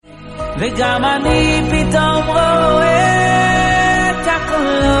וגם אני פתאום רואה את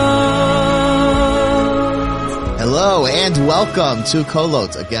הקולות. Hello and welcome to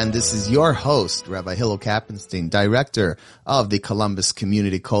Kolot. Again, this is your host, Rabbi Hillel Kappenstein, director of the Columbus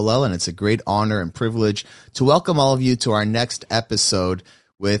Community Kollel, and it's a great honor and privilege to welcome all of you to our next episode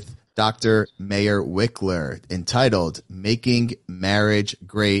with Dr. Meir Wickler, entitled Making Marriage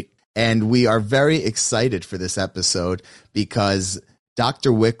Great. And we are very excited for this episode because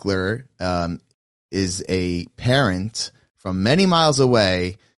Dr. Wickler is a parent from many miles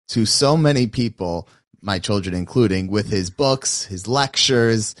away to so many people, my children including, with his books, his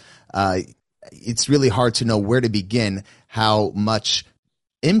lectures. It's really hard to know where to begin how much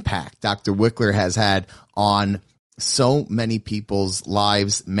impact Dr. Wickler has had on so many people's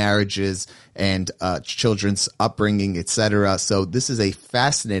lives, marriages, and children's upbringing, etc. So this is a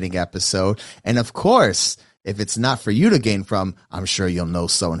fascinating episode. And of course, if it's not for you to gain from, I'm sure you'll know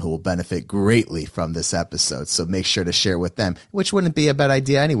someone who will benefit greatly from this episode. So make sure to share with them, which wouldn't be a bad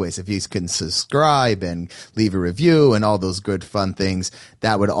idea anyways. If you can subscribe and leave a review and all those good fun things,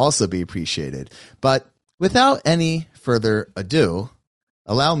 that would also be appreciated. But without any further ado,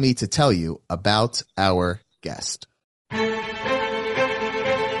 allow me to tell you about our guest.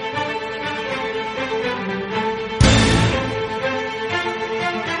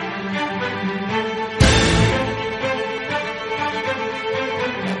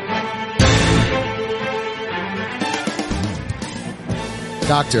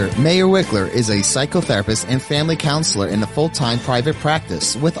 Dr. Meir Wickler is a psychotherapist and family counselor in a full-time private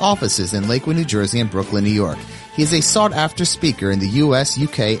practice with offices in Lakewood, New Jersey and Brooklyn, New York. He is a sought-after speaker in the U.S.,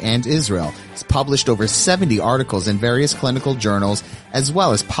 U.K., and Israel. He's published over 70 articles in various clinical journals, as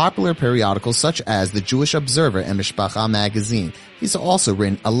well as popular periodicals such as the Jewish Observer and Mishpacha magazine. He's also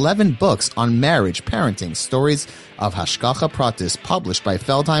written 11 books on marriage, parenting, stories of Hashgacha Pratis, published by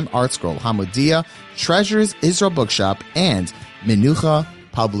Feldheim ArtScroll, Hamodia, Treasures, Israel Bookshop, and Menucha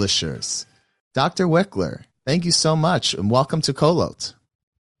Publishers. Dr. Wickler, thank you so much, and welcome to Kolot.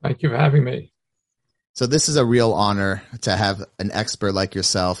 Thank you for having me. So this is a real honor to have an expert like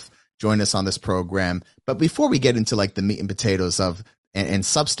yourself join us on this program. But before we get into like the meat and potatoes of and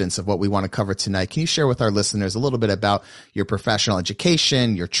substance of what we want to cover tonight, can you share with our listeners a little bit about your professional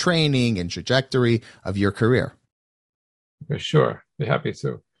education, your training, and trajectory of your career? Sure, be happy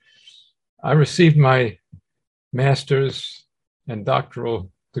to. I received my master's and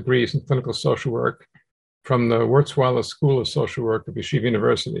doctoral degrees in clinical social work from the Wurzweiler School of Social Work at Yeshiva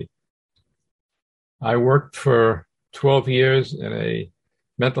University. I worked for 12 years in a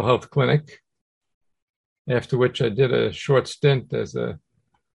mental health clinic, after which I did a short stint as an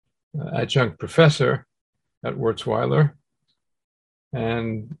adjunct professor at Wurzweiler.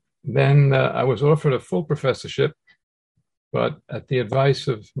 And then I was offered a full professorship, but at the advice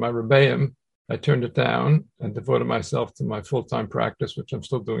of my Rebbeim, I turned it down and devoted myself to my full-time practice, which I'm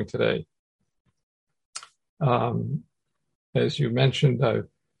still doing today. As you mentioned, I've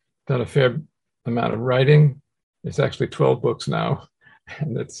done a fair amount of writing. It's actually 12 books now,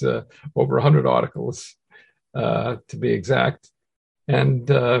 and it's over 100 articles, to be exact. And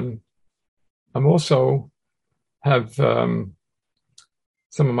I'm also have some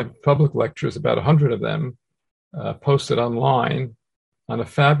of my public lectures, about 100 of them, posted online on a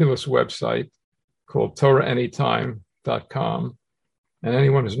fabulous website called TorahAnytime.com. And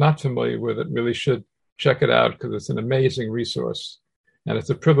anyone who's not familiar with it really should check it out because it's an amazing resource. And it's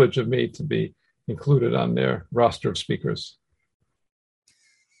a privilege of me to be included on their roster of speakers.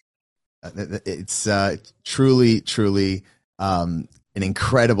 It's truly an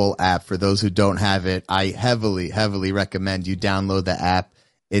incredible app. For those who don't have it, I heavily recommend you download the app.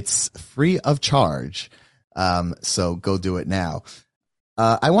 It's free of charge. So go do it now.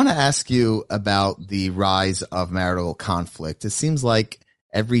 I want to ask you about the rise of marital conflict. It seems like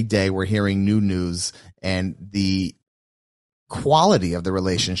every day we're hearing new news, and the quality of the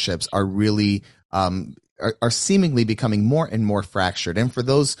relationships are really are seemingly becoming more and more fractured. And for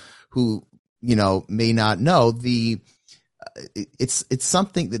those who may not know, it's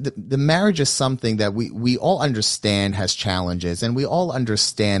something that the marriage is something that we all understand has challenges, and we all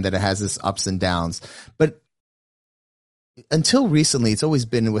understand that it has its ups and downs, but until recently, it's always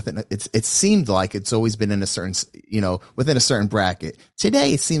been it seemed like it's always been in a certain, within a certain bracket.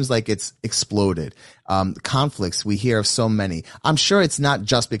 Today, it seems like it's exploded. Conflicts, we hear of so many. I'm sure it's not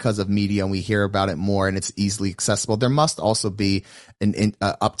just because of media and we hear about it more and it's easily accessible. There must also be an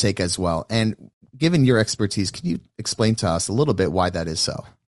uptake as well. And given your expertise, can you explain to us a little bit why that is so?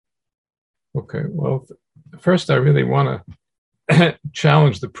 Okay. Well, first, I really want to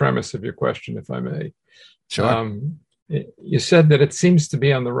challenge the premise of your question, if I may. Sure. You said that it seems to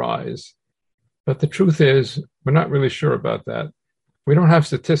be on the rise, but the truth is we're not really sure about that. We don't have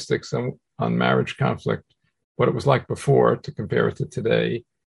statistics on marriage conflict, what it was like before to compare it to today.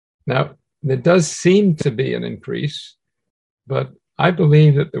 Now, there does seem to be an increase, but I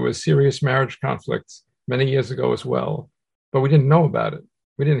believe that there was serious marriage conflicts many years ago as well, but we didn't know about it.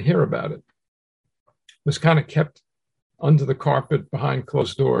 We didn't hear about it. It was kind of kept under the carpet behind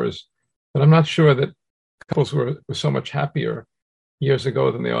closed doors, but I'm not sure that couples were so much happier years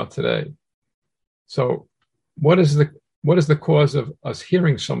ago than they are today. So what is the cause of us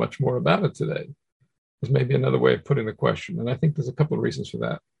hearing so much more about it today? Is maybe another way of putting the question. And I think there's a couple of reasons for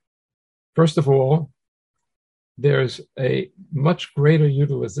that. First of all, there's a much greater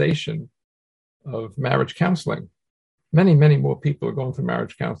utilization of marriage counseling. Many, many more people are going for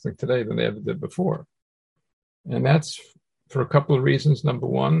marriage counseling today than they ever did before. And that's for a couple of reasons. Number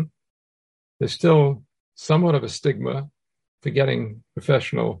one, there's still somewhat of a stigma for getting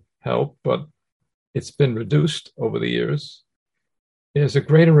professional help, but it's been reduced over the years. There's a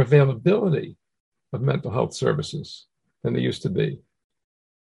greater availability of mental health services than there used to be.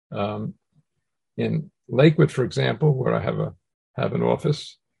 In Lakewood, for example, where I have an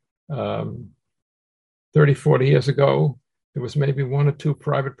office, 30, 40 years ago, there was maybe one or two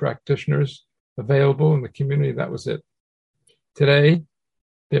private practitioners available in the community. That was it. Today,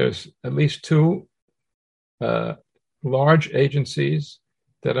 there's at least two large agencies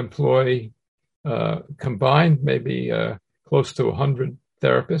that employ combined maybe close to 100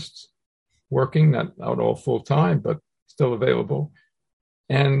 therapists working, not all full-time, but still available.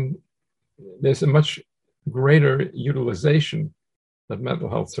 And there's a much greater utilization of mental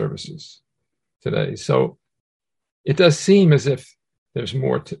health services today. So it does seem as if there's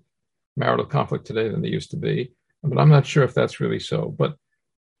more to marital conflict today than there used to be, but I'm not sure if that's really so. But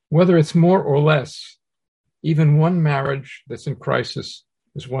whether it's more or less, even one marriage that's in crisis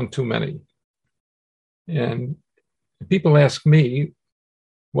is one too many. And people ask me,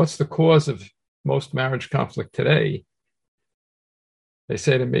 what's the cause of most marriage conflict today? They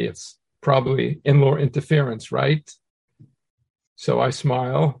say to me, it's probably in-law interference, right? So I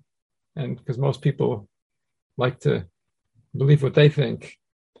smile, and because most people like to believe what they think.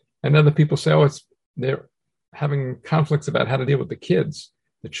 And other people say, oh, they're having conflicts about how to deal with the kids,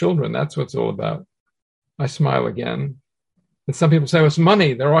 the children. That's what it's all about. I smile again. And some people say, oh, it's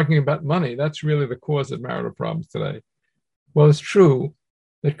money. They're arguing about money. That's really the cause of marital problems today. Well, it's true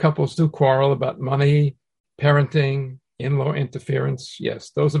that couples do quarrel about money, parenting, in-law interference.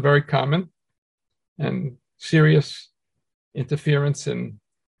 Yes, those are very common and serious interference in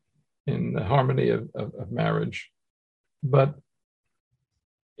the harmony of marriage. But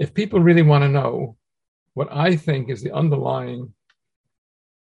if people really want to know what I think is the underlying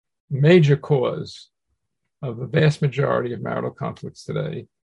major cause of the vast majority of marital conflicts today,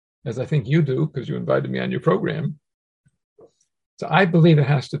 as I think you do, because you invited me on your program, so I believe it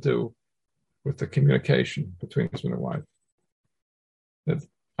has to do with the communication between husband and wife. That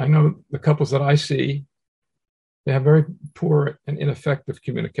I know the couples that I see, they have very poor and ineffective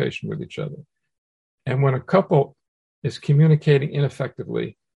communication with each other. And when a couple is communicating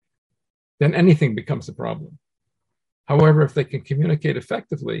ineffectively, then anything becomes a problem. However, if they can communicate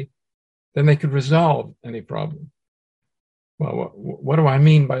effectively, then they could resolve any problem. Well, what do I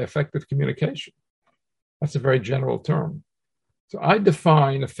mean by effective communication? That's a very general term. So I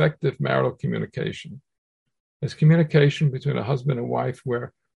define effective marital communication as communication between a husband and wife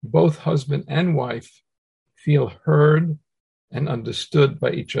where both husband and wife feel heard and understood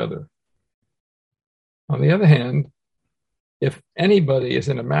by each other. On the other hand, if anybody is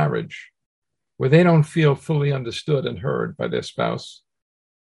in a marriage where they don't feel fully understood and heard by their spouse,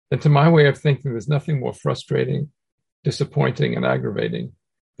 then to my way of thinking, there's nothing more frustrating, disappointing, and aggravating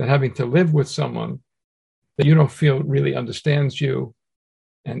than having to live with someone that you don't feel really understands you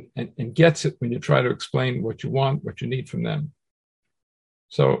and gets it when you try to explain what you want, what you need from them.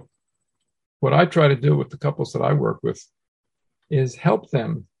 So what I try to do with the couples that I work with is help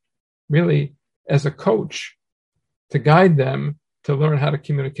them really as a coach to guide them to learn how to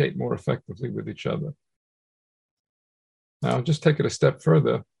communicate more effectively with each other. Now, I'll just take it a step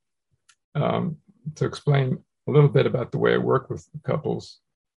further to explain a little bit about the way I work with couples.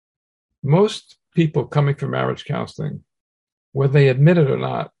 Most people coming for marriage counseling, whether they admit it or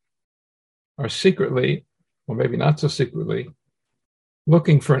not, are secretly, or maybe not so secretly,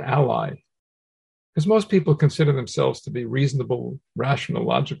 looking for an ally. Because most people consider themselves to be reasonable, rational,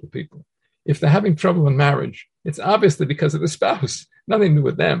 logical people. If they're having trouble in marriage, it's obviously because of the spouse, nothing to do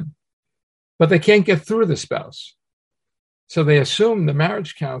with them. But they can't get through the spouse. So they assume the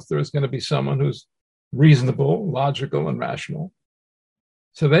marriage counselor is going to be someone who's reasonable, logical, and rational.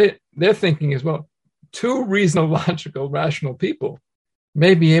 So their thinking is, well, two reasonable, logical, rational people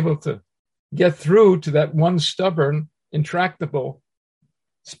may be able to get through to that one stubborn, intractable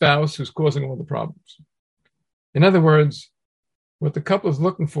spouse who's causing all the problems. In other words, what the couple is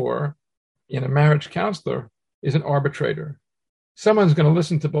looking for in a marriage counselor is an arbitrator. Someone's going to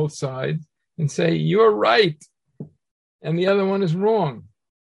listen to both sides and say, you're right, and the other one is wrong.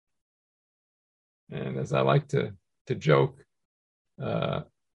 And as I like to joke,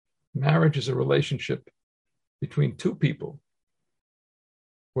 marriage is a relationship between two people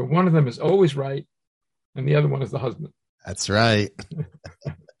where one of them is always right and the other one is the husband. That's right.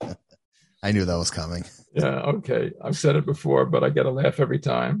 I knew that was coming. Yeah, okay. I've said it before, but I get a laugh every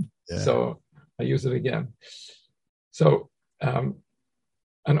time. Yeah. So I use it again. So an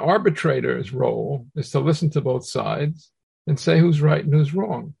arbitrator's role is to listen to both sides and say who's right and who's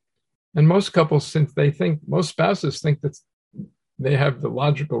wrong. And most couples, since most spouses think that they have the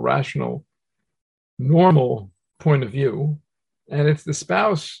logical, rational, normal point of view, and it's the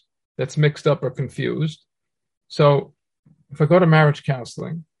spouse that's mixed up or confused. So if I go to marriage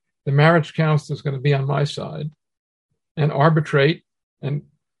counseling, the marriage counselor is going to be on my side and arbitrate and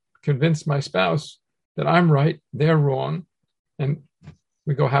convince my spouse that I'm right, they're wrong, and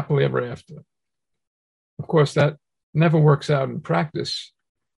we go happily ever after. Of course, that never works out in practice,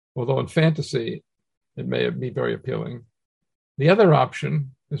 although in fantasy, it may be very appealing. The other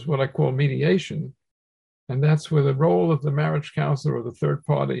option is what I call mediation, and that's where the role of the marriage counselor or the third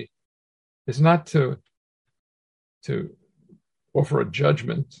party is not to offer a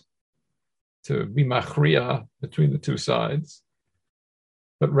judgment, to be machriya between the two sides,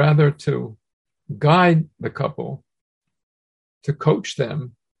 but rather to guide the couple, to coach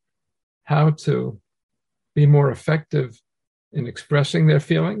them how to be more effective in expressing their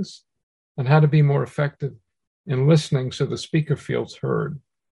feelings and how to be more effective in listening so the speaker feels heard.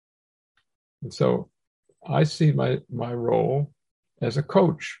 And so I see my role as a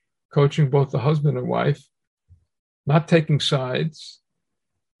coach, coaching both the husband and wife, not taking sides,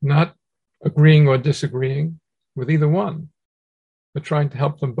 not agreeing or disagreeing with either one, but trying to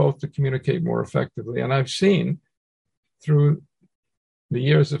help them both to communicate more effectively. And I've seen through the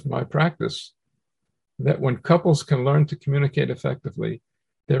years of my practice that when couples can learn to communicate effectively,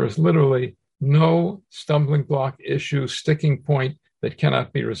 there is literally no stumbling block, issue, sticking point that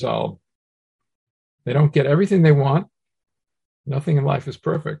cannot be resolved. They don't get everything they want. Nothing in life is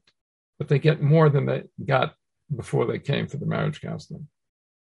perfect, but they get more than they got before they came for the marriage counseling.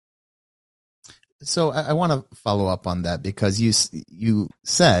 So I want to follow up on that because you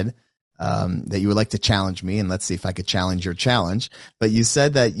said that you would like to challenge me, and let's see if I could challenge your challenge. But you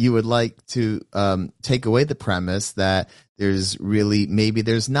said that you would like to take away the premise that there's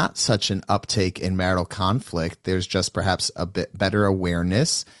not such an uptake in marital conflict. There's just perhaps a bit better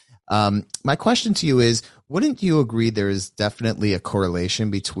awareness. My question to you is, wouldn't you agree there is definitely a correlation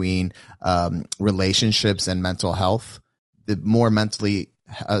between relationships and mental health? The more mentally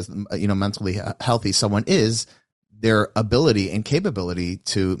healthy someone is, their ability and capability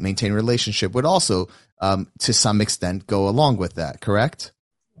to maintain a relationship would also, to some extent, go along with that, correct?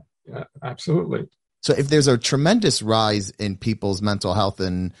 Yeah, absolutely. So if there's a tremendous rise in people's mental health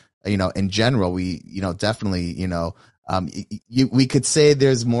and, in general, we, definitely, we could say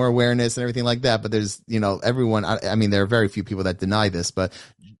there's more awareness and everything like that, but there's, everyone, I mean, there are very few people that deny this, but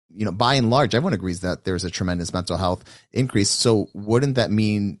by and large, everyone agrees that there's a tremendous mental health increase. So wouldn't that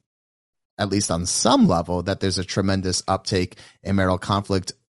mean, at least on some level, that there's a tremendous uptake in marital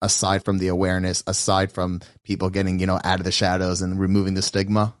conflict, aside from the awareness, aside from people getting, out of the shadows and removing the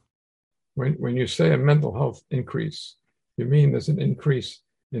stigma? When you say a mental health increase, you mean there's an increase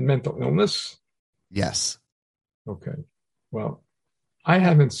in mental illness? Yes. Okay. Well, I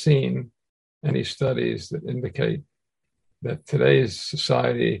haven't seen any studies that indicate that today's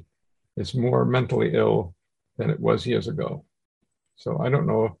society is more mentally ill than it was years ago. So I don't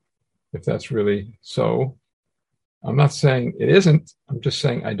know if that's really so. I'm not saying it isn't. I'm just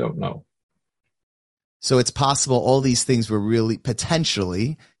saying I don't know. So it's possible all these things were really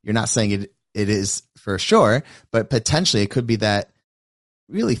potentially, you're not saying it is for sure, but potentially it could be that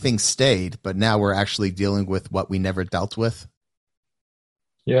really things stayed, but now we're actually dealing with what we never dealt with.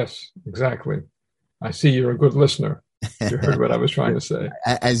 Yes, exactly. I see you're a good listener. You heard what I was trying to say.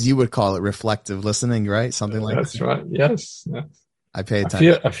 As you would call it, reflective listening, right? Something like that. That's right. Yes. I pay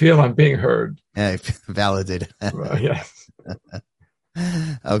attention. I feel I'm being heard. Yeah, validated. Yes.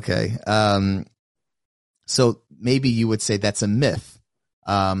 Okay. So maybe you would say that's a myth.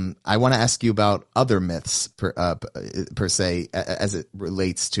 I want to ask you about other myths per se, as it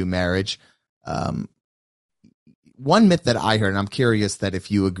relates to marriage. one myth that I heard, and I'm curious that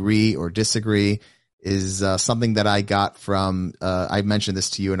if you agree or disagree, is something that I got from, I mentioned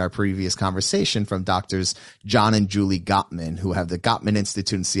this to you in our previous conversation, from doctors John and Julie Gottman, who have the Gottman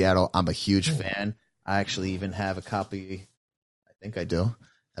Institute in Seattle. I'm a huge fan. I actually even have a copy. I think I do.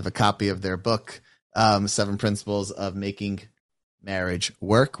 I have a copy of their book, 7 Principles of Making Marriage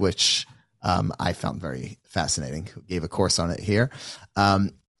Work, which I found very fascinating. Gave a course on it here.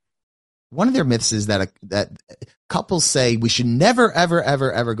 One of their myths is that couples say we should never, ever,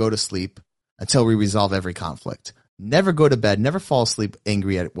 ever, ever go to sleep until we resolve every conflict. Never go to bed, never fall asleep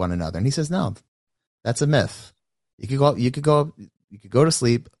angry at one another. And he says, no, that's a myth. You could go to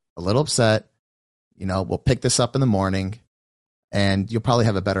sleep a little upset. We'll pick this up in the morning, and you'll probably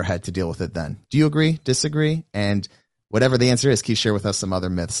have a better head to deal with it then. Do you agree, disagree? And whatever the answer is, can you share with us some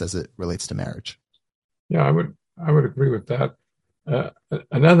other myths as it relates to marriage? Yeah, I would agree with that.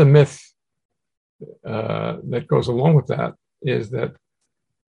 Another myth that goes along with that is that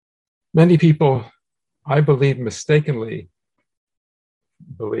many people, I believe, mistakenly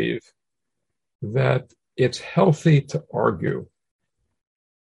believe that it's healthy to argue,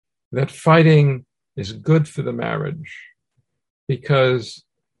 that fighting is good for the marriage, because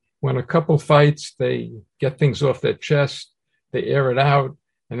when a couple fights, they get things off their chest, they air it out,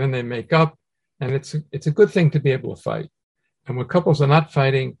 and then they make up, and it's a good thing to be able to fight. And when couples are not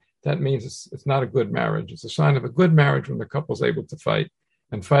fighting, that means it's not a good marriage. It's a sign of a good marriage when the couple's able to fight.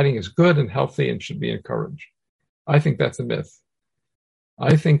 And fighting is good and healthy and should be encouraged. I think that's a myth.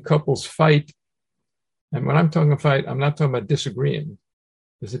 I think couples fight. And when I'm talking about fight, I'm not talking about disagreeing.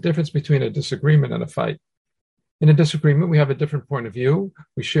 There's a difference between a disagreement and a fight. In a disagreement, we have a different point of view.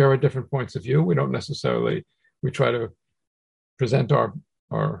 We share our different points of view. We try to present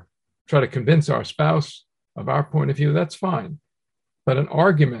try to convince our spouse of our point of view. That's fine. But an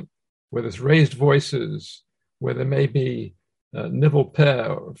argument where there's raised voices, where there may be nivel-peh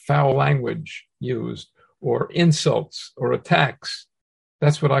or foul language used, or insults or attacks,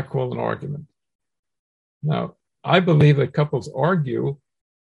 that's what I call an argument. Now, I believe that couples argue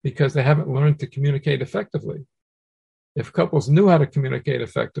because they haven't learned to communicate effectively. If couples knew how to communicate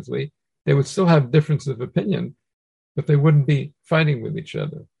effectively, they would still have differences of opinion, but they wouldn't be fighting with each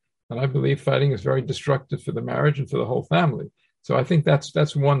other. And I believe fighting is very destructive for the marriage and for the whole family. So I think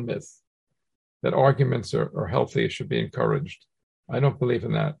that's one myth, that arguments are healthy, should be encouraged. I don't believe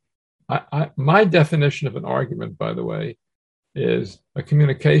in that. My definition of an argument, by the way, is a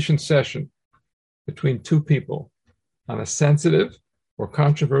communication session between two people on a sensitive or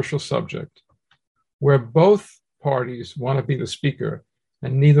controversial subject where both parties want to be the speaker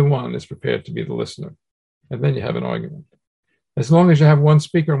and neither one is prepared to be the listener. And then you have an argument. As long as you have one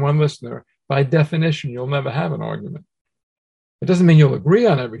speaker and one listener, by definition, you'll never have an argument. It doesn't mean you'll agree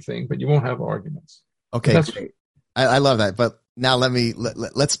on everything, but you won't have arguments. Okay, I love that. But now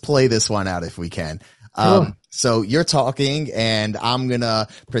let's play this one out if we can. Sure. So you're talking, and I'm gonna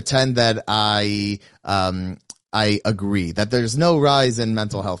pretend that I agree that there's no rise in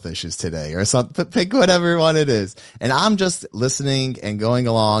mental health issues today, or something. Pick whatever one it is, and I'm just listening and going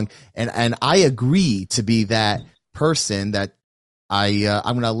along, and I agree to be that person that I'm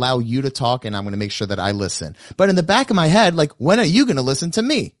going to allow you to talk, and I'm going to make sure that I listen. But in the back of my head, like, when are you going to listen to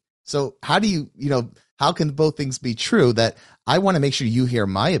me? So how do how can both things be true? That I want to make sure you hear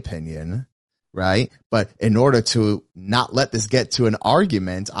my opinion, right? But in order to not let this get to an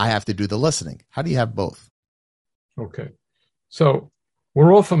argument, I have to do the listening. How do you have both? Okay. So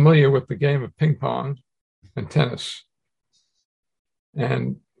we're all familiar with the game of ping pong and tennis.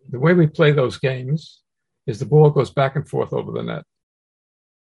 And the way we play those games is the ball goes back and forth over the net.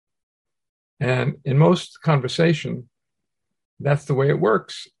 And in most conversation, that's the way it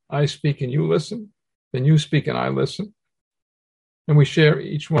works. I speak and you listen, then you speak and I listen. And we share,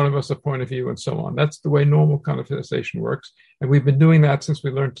 each one of us, a point of view and so on. That's the way normal conversation works. And we've been doing that since we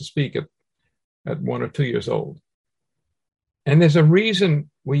learned to speak at 1 or 2 years old. And there's a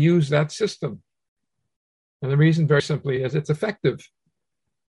reason we use that system. And the reason, very simply, is it's effective.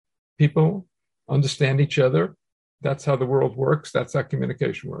 People understand each other. That's how the world works. That's how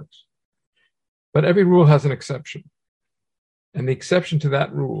communication works. But every rule has an exception. And the exception to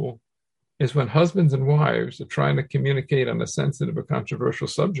that rule is when husbands and wives are trying to communicate on a sensitive or controversial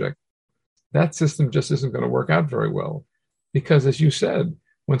subject, that system just isn't going to work out very well. Because, as you said,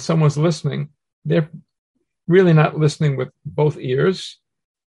 when someone's listening, they're really not listening with both ears.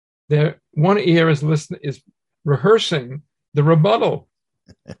 One ear is rehearsing the rebuttal.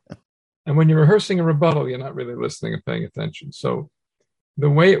 And when you're rehearsing a rebuttal, you're not really listening and paying attention. So the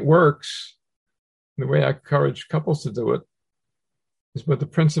way it works, the way I encourage couples to do it, is with the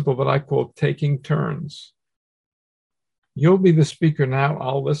principle that I call taking turns. You'll be the speaker now,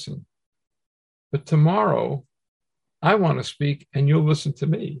 I'll listen. But tomorrow, I want to speak and you'll listen to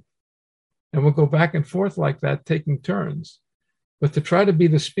me. And we'll go back and forth like that, taking turns. But to try to be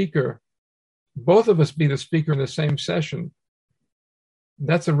the speaker, both of us be the speaker in the same session,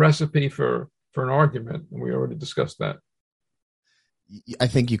 that's a recipe for an argument. And we already discussed that. I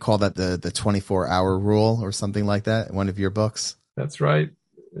think you call that the 24-hour rule or something like that in one of your books. That's right.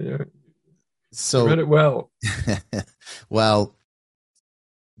 Yeah. So I read it well. Well,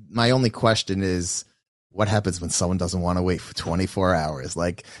 my only question is, what happens when someone doesn't want to wait for 24 hours?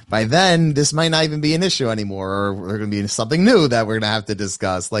 Like, by then, this might not even be an issue anymore, or we're going to be something new that we're going to have to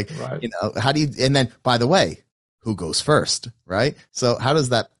discuss. Like, right. How do you, and then, by the way, who goes first, right? So how does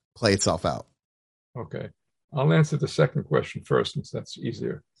that play itself out? Okay. I'll answer the second question first, since that's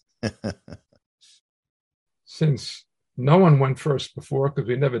easier. Since no one went first before, because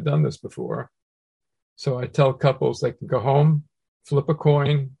we've never done this before, so I tell couples they can go home, flip a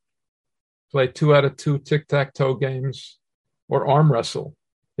coin, play 2 out of 2 tic-tac-toe games, or arm wrestle.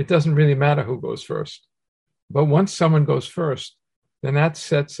 It doesn't really matter who goes first. But once someone goes first, then that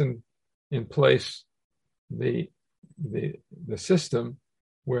sets in place the system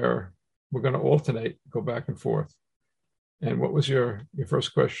where we're going to alternate, go back and forth. And what was your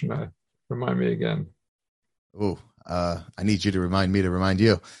first question? Remind me again. Oh, I need you to remind me to remind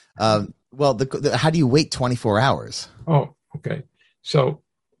you. Well, how do you wait 24 hours? Oh, okay. So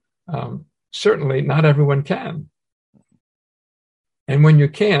certainly not everyone can. And when you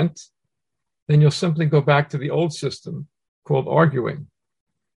can't, then you'll simply go back to the old system called arguing.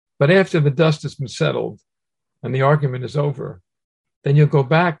 But after the dust has been settled and the argument is over, then you'll go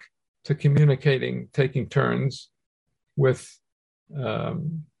back to communicating, taking turns with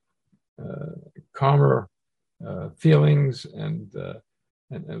calmer feelings and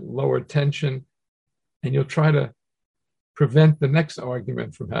lower tension, and you'll try to prevent the next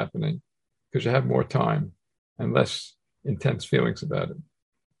argument from happening because you have more time and less intense feelings about it.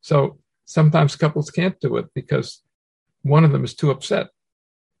 So sometimes couples can't do it because one of them is too upset,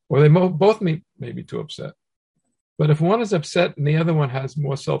 or they both may be too upset. But if one is upset and the other one has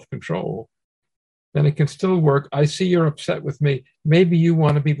more self-control, then it can still work. I see you're upset with me. Maybe you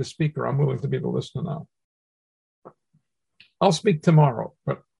want to be the speaker. I'm willing to be the listener now. I'll speak tomorrow,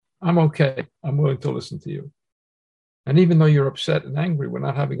 but I'm okay. I'm willing to listen to you. And even though you're upset and angry, we're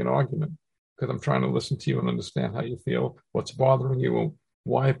not having an argument because I'm trying to listen to you and understand how you feel, what's bothering you,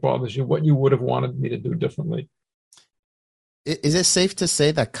 why it bothers you, what you would have wanted me to do differently. Is it safe to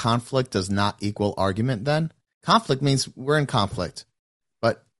say that conflict does not equal argument then? Conflict means we're in conflict,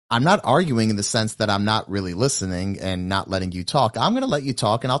 but I'm not arguing in the sense that I'm not really listening and not letting you talk. I'm going to let you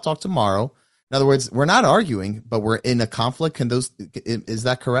talk and I'll talk tomorrow. In other words, we're not arguing, but we're in a conflict. Is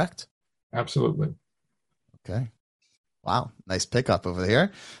that correct? Absolutely. Okay. Wow. Nice pickup over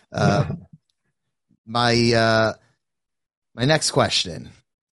here. My next question,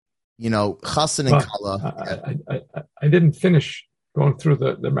 Chassan and Kala. I didn't finish going through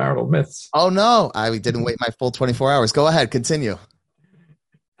the marital myths. Oh no, I didn't wait my full 24 hours. Go ahead. Continue.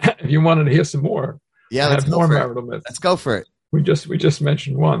 If you wanted to hear some more, yeah, let's have more marital myths. Let's go for it. We just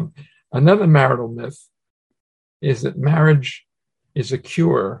mentioned one. Another marital myth is that marriage is a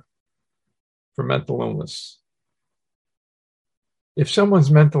cure for mental illness. If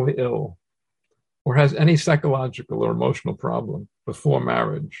someone's mentally ill or has any psychological or emotional problem before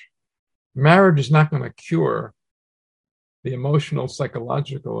marriage, marriage is not going to cure the emotional,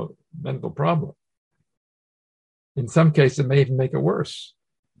 psychological, mental problem. In some cases, it may even make it worse.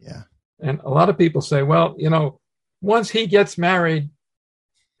 Yeah. And a lot of people say, well, once he gets married,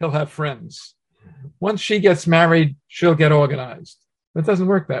 he'll have friends. Once she gets married, she'll get organized. It doesn't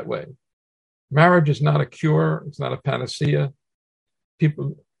work that way. Marriage is not a cure. It's not a panacea.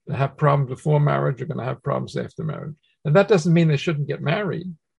 People that have problems before marriage are going to have problems after marriage. And that doesn't mean they shouldn't get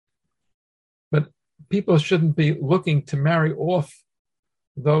married. But people shouldn't be looking to marry off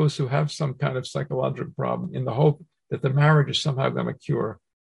those who have some kind of psychological problem in the hope that the marriage is somehow going to cure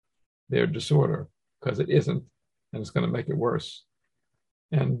their disorder, because it isn't, and it's going to make it worse.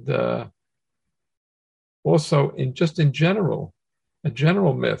 And also, in general, a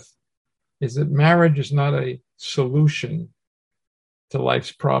general myth is that marriage is not a solution to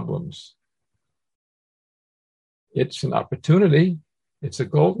life's problems. It's an opportunity. It's a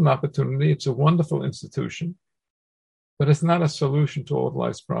golden opportunity. It's a wonderful institution, but it's not a solution to all of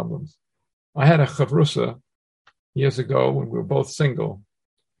life's problems. I had a chavrusa years ago when we were both single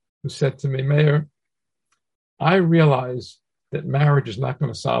who said to me, Meir, I realize that marriage is not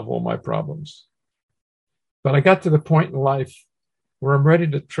going to solve all my problems. But I got to the point in life where I'm ready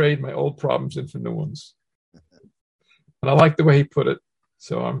to trade my old problems in for new ones. And I like the way he put it,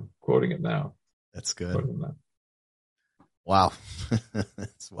 so I'm quoting it now. That's good. Wow.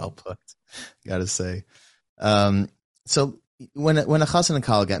 It's well put, gotta say. So when a chassan and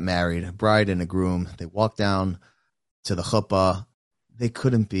kala get married, a bride and a groom, they walk down to the chuppah, they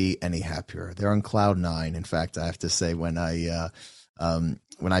couldn't be any happier. They're on cloud nine. In fact, I have to say, when I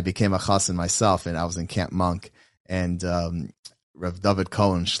became a chassan myself, and I was in Camp Monk, and Rav David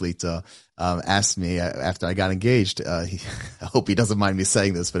Cohen Shlita asked me after I got engaged. I hope he doesn't mind me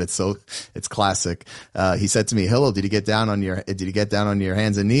saying this, but it's classic. He said to me, "Hillel, did you get down on your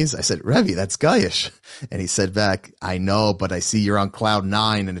hands and knees?" I said, "Rebbe, that's Gayish." And he said back, "I know, but I see you're on cloud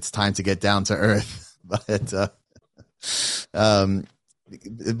nine, and it's time to get down to earth." But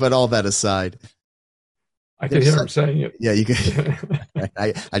all that aside, I could hear him saying it. Yeah, you could.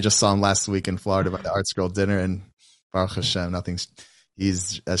 I just saw him last week in Florida at the Arts Girl dinner, and Baruch Hashem,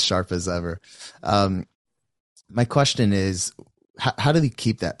 he's as sharp as ever. My question is, how do you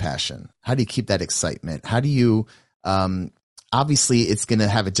keep that passion? How do you keep that excitement? How do you, obviously it's going to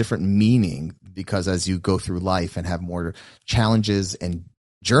have a different meaning, because as you go through life and have more challenges and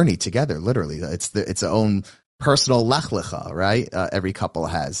journey together, literally, it's its own personal lech lecha, right? Every couple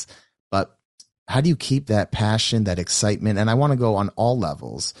has. But how do you keep that passion, that excitement? And I want to go on all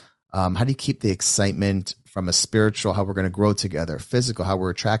levels. How do you keep the excitement from a spiritual, how we're going to grow together, physical, how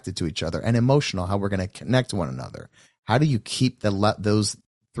we're attracted to each other, and emotional, how we're going to connect to one another? How do you keep those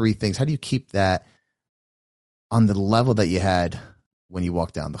three things? How do you keep that on the level that you had when you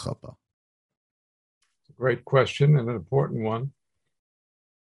walked down the chuppah? Great question, and an important one.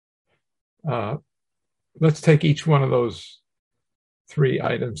 Let's take each one of those three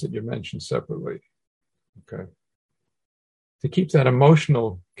items that you mentioned separately. Okay. To keep that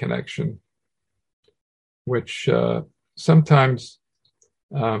emotional connection, which sometimes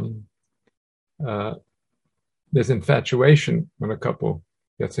there's infatuation when a couple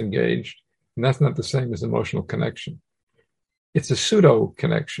gets engaged, and that's not the same as emotional connection. It's a pseudo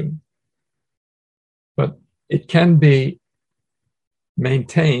connection, but it can be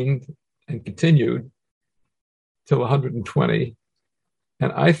maintained and continued till 120.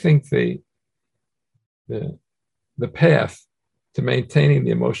 And I think the path to maintaining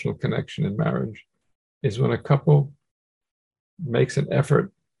the emotional connection in marriage is when a couple makes an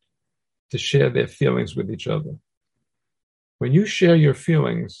effort to share their feelings with each other. When you share your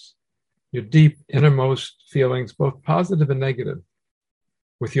feelings, your deep innermost feelings, both positive and negative,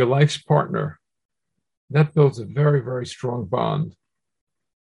 with your life's partner, that builds a very, very strong bond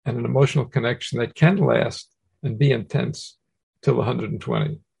and an emotional connection that can last and be intense till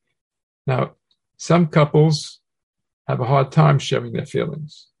 120. Now, some couples have a hard time sharing their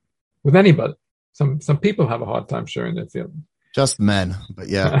feelings with anybody. Some people have a hard time sharing their feelings. Just men, but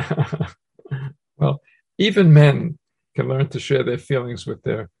yeah. Well, even men can learn to share their feelings with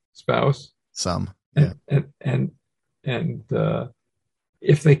their spouse. Some, yeah. And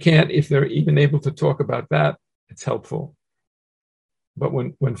if they can't, if they're even able to talk about that, it's helpful. But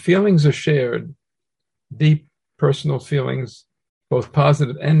when feelings are shared, deep personal feelings, both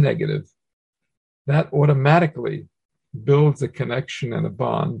positive and negative, that automatically builds a connection and a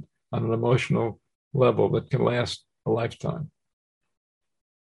bond on an emotional level that can last a lifetime.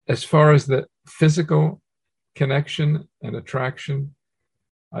 As far as the physical connection and attraction,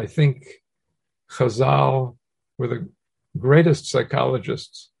 I think Chazal were the greatest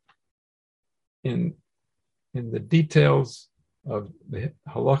psychologists in the details of the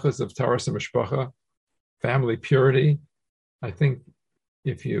halachas of Taras HaMishpacha, family purity. I think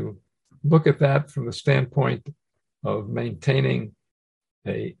if you look at that from the standpoint of maintaining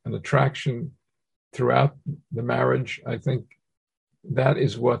an attraction throughout the marriage, I think that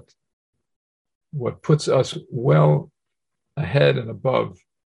is what puts us well ahead and above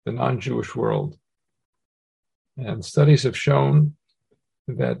the non-Jewish world. And studies have shown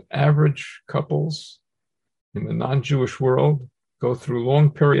that average couples in the non-Jewish world go through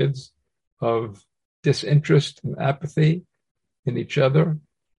long periods of disinterest and apathy in each other,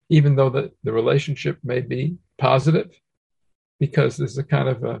 even though the relationship may be positive, because there's a kind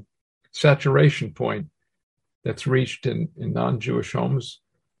of a saturation point that's reached in non-Jewish homes,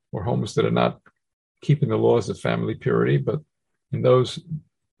 or homes that are not keeping the laws of family purity. But in those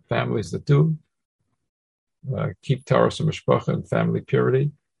families that do keep Taras HaMishpacha and family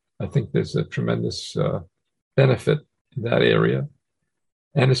purity, I think there's a tremendous benefit in that area.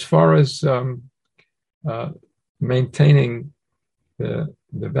 And as far as maintaining the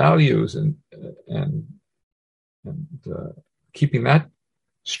values and keeping that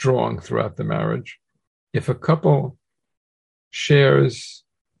strong throughout the marriage, if a couple shares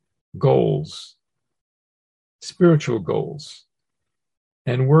goals spiritual goals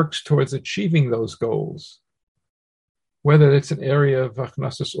and works towards achieving those goals, whether it's an area of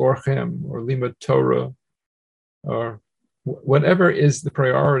Achnasas Orchem or Limud Torah or whatever is the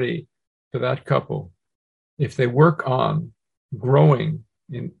priority for that couple, if they work on growing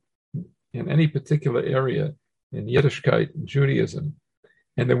in any particular area in Yiddishkeit, in Judaism,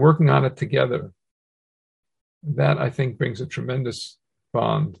 and they're working on it together, that I think brings a tremendous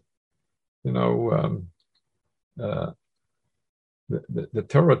bond. The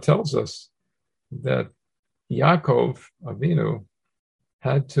Torah tells us that Yaakov Avinu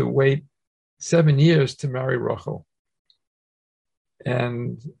had to wait 7 years to marry Rachel.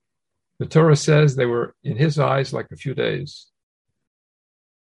 And the Torah says they were, in his eyes, like a few days.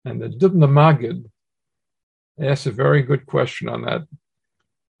 And the Dubna Magid asks a very good question on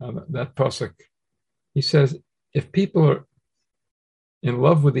that pasuk. He says, if people are in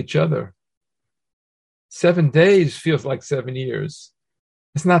love with each other, 7 days feels like 7 years.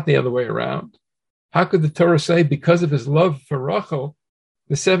 It's not the other way around. How could the Torah say because of his love for Rachel,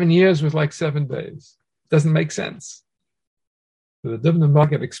 the 7 years was like 7 days? Doesn't make sense. The Dubna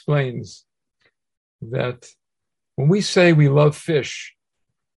Magid explains that when we say we love fish,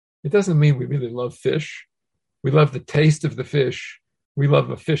 it doesn't mean we really love fish. We love the taste of the fish. We love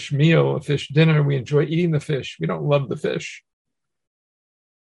a fish meal, a fish dinner. We enjoy eating the fish. We don't love the fish.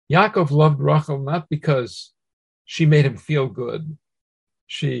 Yaakov loved Rachel not because she made him feel good.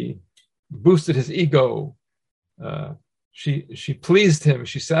 She boosted his ego. She pleased him.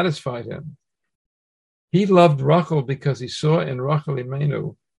 She satisfied him. He loved Rachel because he saw in Rachel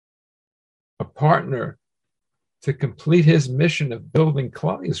Imenu a partner to complete his mission of building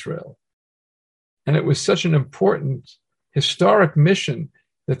Klal Yisrael. And it was such an important historic mission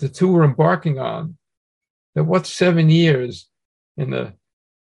that the two were embarking on, that what's 7 years in the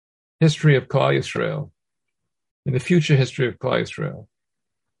history of Klal Yisrael, in the future history of Klal Yisrael?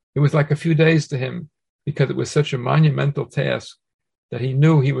 It was like a few days to him because it was such a monumental task that he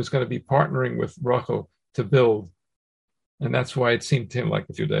knew he was going to be partnering with Rachel to build. And that's why it seemed to him like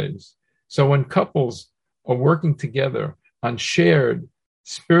a few days. So when couples are working together on shared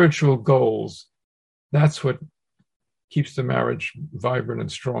spiritual goals, that's what keeps the marriage vibrant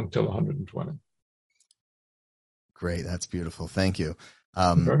and strong till 120. Great. That's beautiful. Thank you.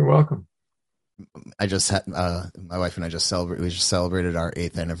 You're very welcome. I just had, my wife and I we just celebrated our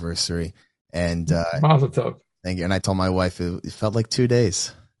 8th anniversary, and, Mazel tov. Thank you. And I told my wife it felt like 2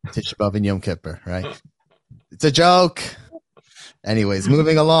 days, Tisha B'Av and Yom Kippur, right? It's a joke. Anyways,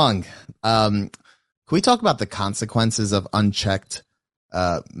 moving along. Can we talk about the consequences of unchecked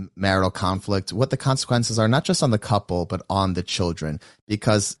marital conflict, what the consequences are, not just on the couple, but on the children?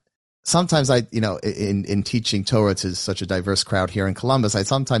 Because sometimes in teaching Torah to such a diverse crowd here in Columbus, I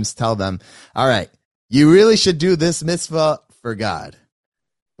sometimes tell them, all right, you really should do this mitzvah for God.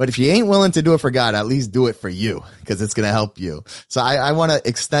 But if you ain't willing to do it for God, at least do it for you, because it's going to help you. So I want to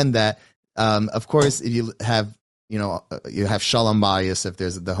extend that. Of course, if you have shalom bayis, if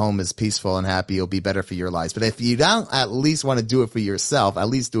the home is peaceful and happy, it'll be better for your lives. But if you don't at least want to do it for yourself, at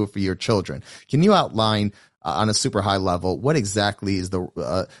least do it for your children. Can you outline on a super high level what exactly is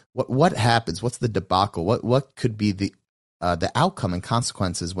what happens? What's the debacle? What could be the outcome and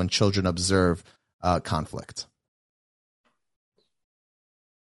consequences when children observe conflict?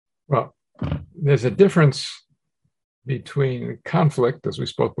 Well, there's a difference between conflict, as we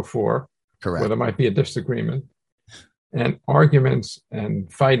spoke before, correct, where there might be a disagreement, and arguments and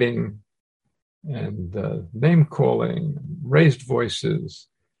fighting and name calling, raised voices.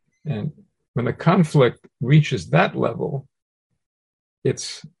 And when a conflict reaches that level,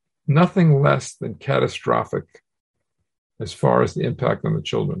 it's nothing less than catastrophic as far as the impact on the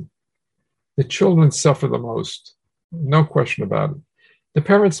children. The children suffer the most, no question about it. The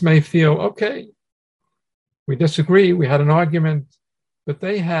parents may feel, okay, we disagree, we had an argument, but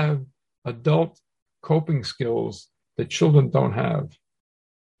they have adult coping skills that children don't have.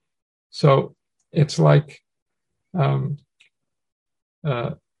 So it's like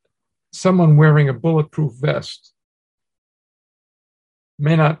someone wearing a bulletproof vest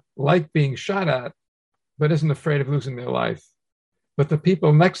may not like being shot at, but isn't afraid of losing their life. But the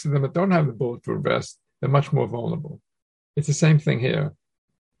people next to them that don't have the bulletproof vest, they're much more vulnerable. It's the same thing here.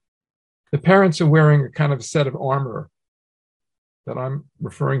 The parents are wearing a kind of set of armor that I'm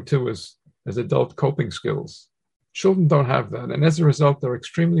referring to as adult coping skills. Children don't have that. And as a result, they're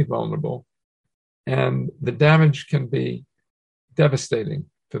extremely vulnerable. And the damage can be devastating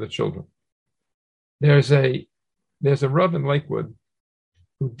to the children. There's a Rav in Lakewood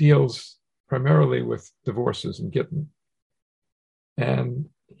who deals primarily with divorces in Gittin. And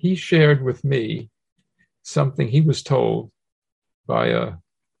he shared with me something he was told by a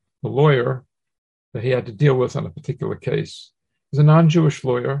lawyer that he had to deal with on a particular case. He was a non-Jewish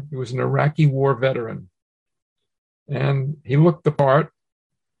lawyer. He was an Iraqi war veteran. And he looked the part,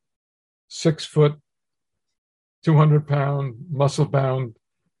 6 foot, 200-pound, muscle-bound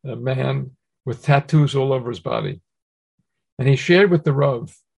man with tattoos all over his body. And he shared with the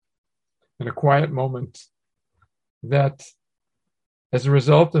Rav in a quiet moment that as a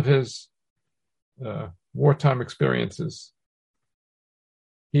result of his wartime experiences,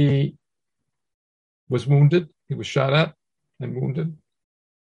 he was wounded. He was shot at and wounded.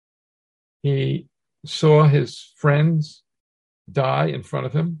 He saw his friends die in front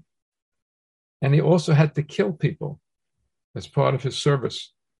of him. And he also had to kill people as part of his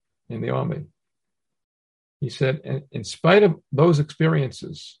service in the army. He said, in spite of those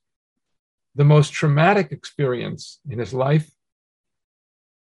experiences, the most traumatic experience in his life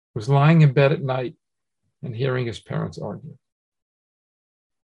was lying in bed at night and hearing his parents argue.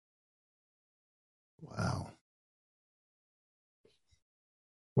 Wow.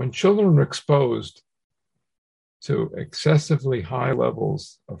 When children are exposed to excessively high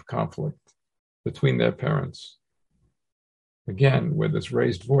levels of conflict between their parents, again, where there's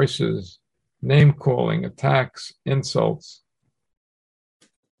raised voices, name calling, attacks, insults,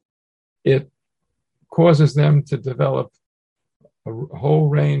 it causes them to develop a whole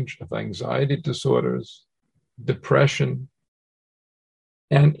range of anxiety disorders, depression,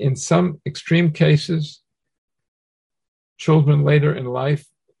 and in some extreme cases, children later in life,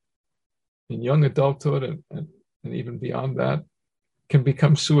 in young adulthood and even beyond that, can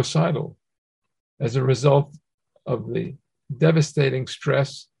become suicidal as a result of the devastating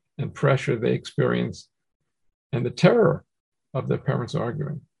stress and pressure they experience and the terror of their parents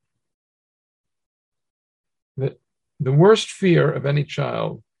arguing. The worst fear of any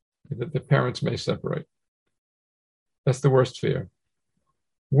child is that the parents may separate. That's the worst fear.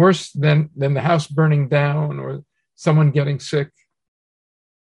 Worse than the house burning down or someone getting sick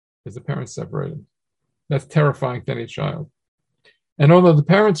is the parents separating. That's terrifying to any child. And although the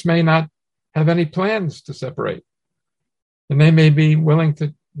parents may not have any plans to separate, and they may be willing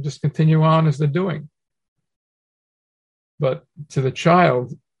to just continue on as they're doing, but to the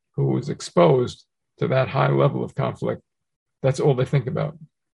child who is exposed to that high level of conflict, that's all they think about.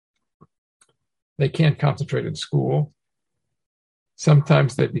 They can't concentrate in school.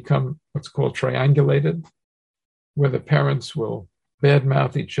 Sometimes they become what's called triangulated, where the parents will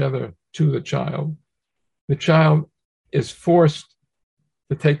badmouth each other to the child. The child is forced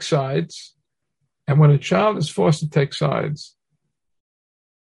to take sides. And when a child is forced to take sides,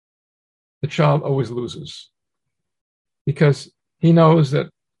 the child always loses because he knows that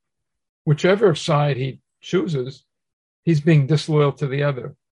whichever side he chooses, he's being disloyal to the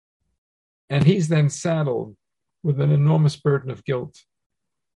other. And he's then saddled with an enormous burden of guilt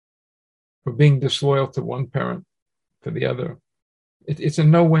for being disloyal to one parent, to the other. It's a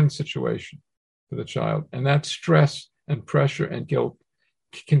no-win situation for the child. And that stress and pressure and guilt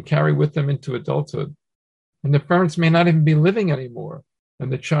can carry with them into adulthood. And the parents may not even be living anymore.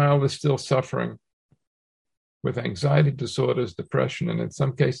 And the child is still suffering with anxiety disorders, depression, and in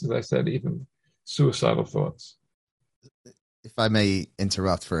some cases, I said, even suicidal thoughts. If I may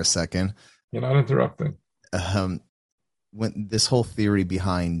interrupt for a second. You're not interrupting. When this whole theory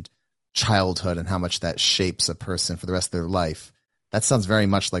behind childhood and how much that shapes a person for the rest of their life, that sounds very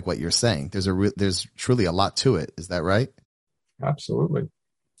much like what you're saying. There's truly a lot to it. Is that right? Absolutely.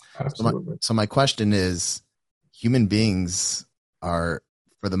 So my question is, human beings are,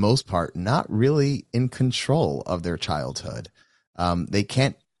 for the most part, not really in control of their childhood. They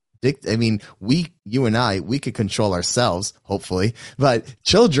can't you and I, we could control ourselves, hopefully, but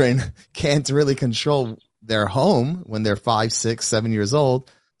children can't really control their home when they're 5, 6, 7 years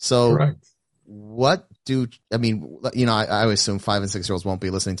old. So correct. I assume 5 and 6 year olds won't be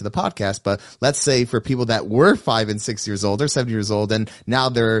listening to the podcast, but let's say for people that were 5 and 6 years old or 7 years old, and now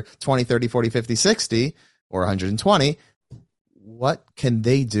they're 20, 30, 40, 50, 60 or 120, what can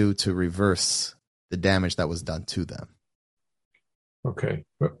they do to reverse the damage that was done to them? Okay,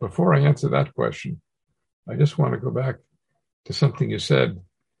 but before I answer that question, I just want to go back to something you said,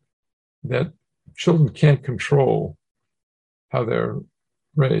 that children can't control how they're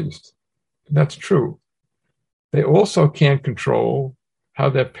raised. That's true. They also can't control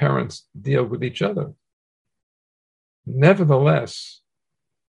how their parents deal with each other. Nevertheless,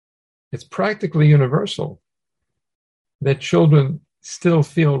 it's practically universal that children still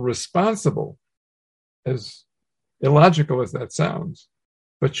feel responsible, as illogical as that sounds,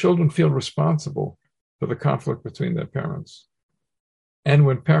 but children feel responsible for the conflict between their parents. And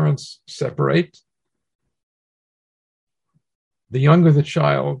when parents separate, the younger the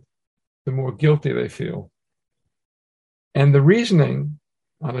child, the more guilty they feel. And the reasoning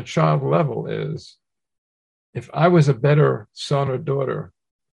on a child level is, if I was a better son or daughter,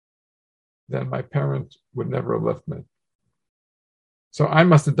 then my parent would never have left me. So I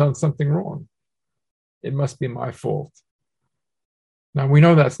must have done something wrong. It must be my fault. Now, we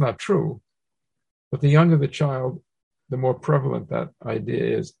know that's not true, but the younger the child, the more prevalent that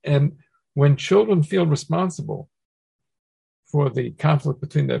idea is. And when children feel responsible for the conflict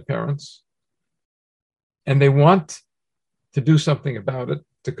between their parents, and they want to do something about it,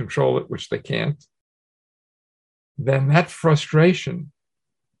 to control it, which they can't, then that frustration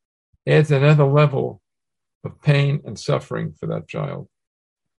adds another level of pain and suffering for that child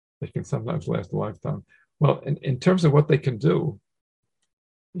that can sometimes last a lifetime. Well, in terms of what they can do,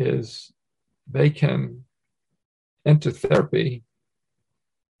 is they can enter therapy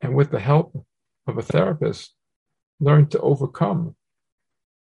and, with the help of a therapist, learn to overcome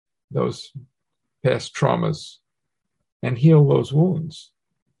those past traumas and heal those wounds.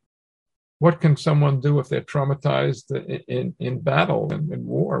 What can someone do if they're traumatized in battle and in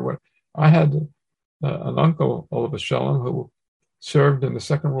war? I had an uncle, Oliver Shalom, who served in the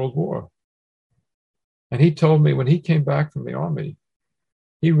Second World War. And he told me when he came back from the army,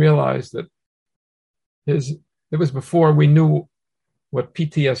 he realized that it was before we knew what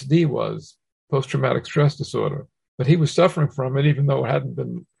PTSD was, post-traumatic stress disorder, but he was suffering from it even though it hadn't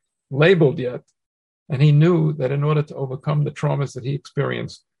been labeled yet. And he knew that in order to overcome the traumas that he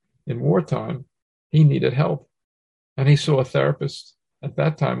experienced in wartime, he needed help. And he saw a therapist. At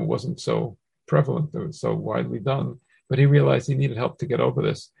that time, it wasn't so prevalent, it was so widely done, but he realized he needed help to get over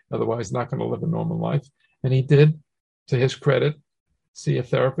this. Otherwise, he's not going to live a normal life. And he did, to his credit, see a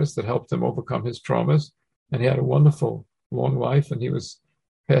therapist that helped him overcome his traumas. And he had a wonderful, long life. And he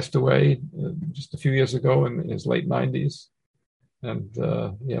passed away just a few years ago in his late 90s. And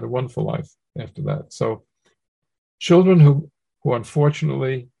he had a wonderful life after that. So children who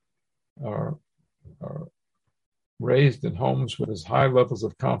unfortunately are raised in homes where there's high levels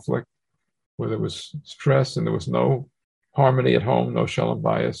of conflict, where there was stress and there was no harmony at home, no shalom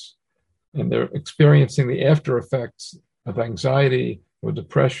bayis, and they're experiencing the after effects of anxiety or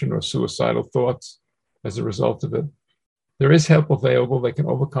depression or suicidal thoughts as a result of it. There is help available. They can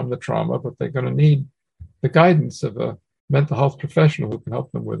overcome the trauma, but they're going to need the guidance of a mental health professional who can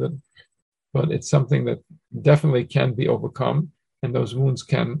help them with it. But it's something that definitely can be overcome, and those wounds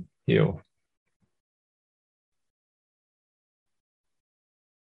can heal.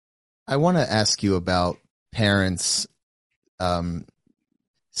 I want to ask you about parents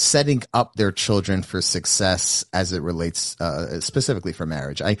setting up their children for success as it relates specifically for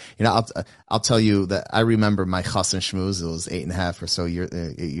marriage. I'll tell you that I remember my chas and shmuz. It was 8.5 or so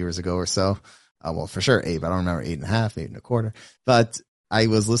years ago or so. Well, for sure 8, but I don't remember 8.5, 8.25. But I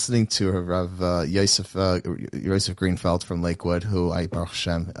was listening to Rav Yosef Greenfeld from Lakewood, who I, Baruch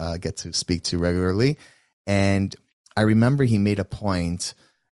Hashem, get to speak to regularly. And I remember he made a point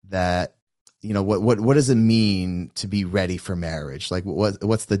that, you know, what does it mean to be ready for marriage? Like,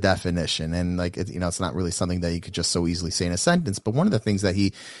 what's the definition? And like, it's not really something that you could just so easily say in a sentence. But one of the things that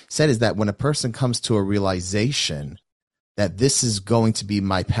he said is that when a person comes to a realization that this is going to be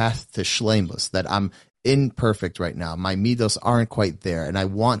my path to shleimus, that I'm imperfect right now, my midos aren't quite there, and I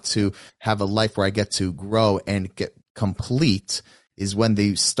want to have a life where I get to grow and get complete, is when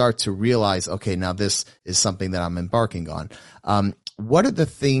they start to realize, okay, now this is something that I'm embarking on. What are the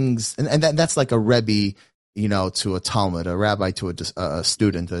things, and that's like a Rebbe, to a Talmud, a rabbi to a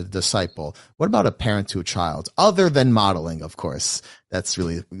student, a disciple. What about a parent to a child? Other than modeling, of course. That's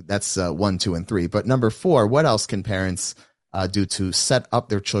 1, 2, and 3. But number 4, what else can parents do to set up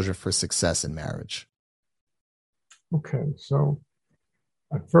their children for success in marriage? Okay, so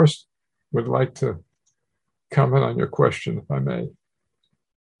I first would like to comment on your question, if I may.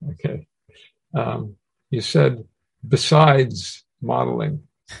 Okay. You said, besides modeling.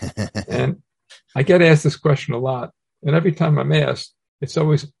 And I get asked this question a lot. And every time I'm asked, it's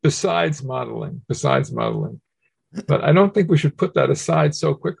always besides modeling. But I don't think we should put that aside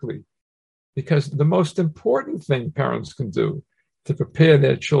so quickly, because the most important thing parents can do to prepare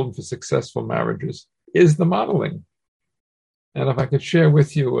their children for successful marriages is the modeling. And if I could share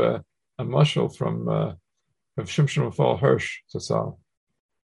with you a mashal from Shimshon Raphael Hirsch Zatzal.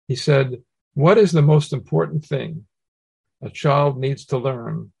 He said, what is the most important thing a child needs to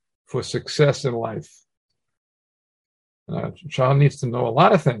learn for success in life? A child needs to know a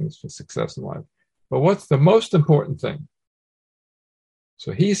lot of things for success in life, but what's the most important thing?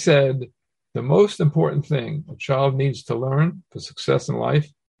 So he said, the most important thing a child needs to learn for success in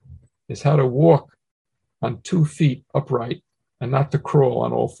life is how to walk on 2 feet upright and not to crawl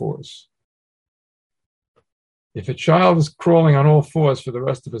on all fours. If a child is crawling on all fours for the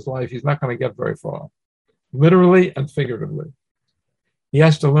rest of his life, he's not going to get very far, literally and figuratively. He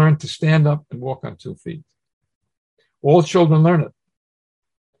has to learn to stand up and walk on 2 feet. All children learn it.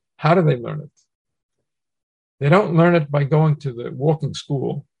 How do they learn it? They don't learn it by going to the walking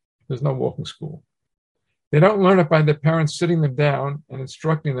school. There's no walking school. They don't learn it by their parents sitting them down and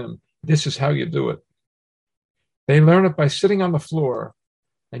instructing them, this is how you do it. They learn it by sitting on the floor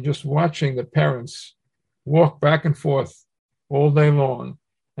and just watching the parents walk back and forth all day long.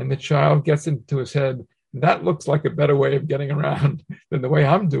 And the child gets into his head, that looks like a better way of getting around than the way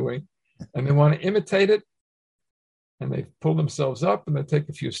I'm doing. And they want to imitate it. And they pull themselves up and they take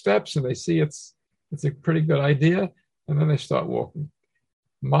a few steps and they see it's a pretty good idea. And then they start walking.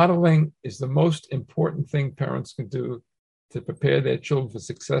 Modeling is the most important thing parents can do to prepare their children for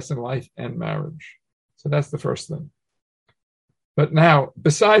success in life and marriage. So that's the first thing. But now,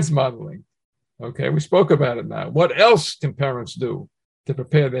 besides modeling, okay, we spoke about it now. What else can parents do to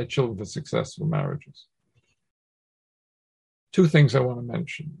prepare their children for successful marriages? 2 things I want to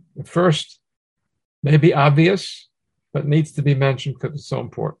mention. The first may be obvious, but needs to be mentioned because it's so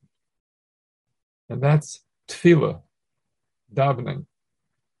important. And that's tefillah, davening.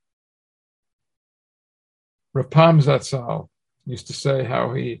 Rapam Zatzal used to say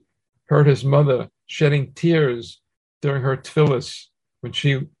how he heard his mother shedding tears during her tefillahs when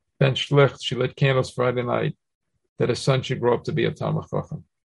she ben shlicht, she lit candles Friday night, that his son should grow up to be a Talmid Chacham.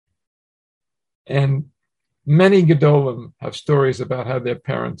 And many Gedolim have stories about how their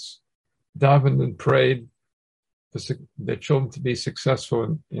parents davened and prayed for their children to be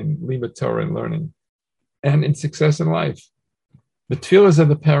successful in Limud Torah and learning, and in success in life. The tefillahs of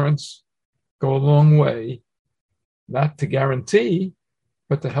the parents go a long way, not to guarantee,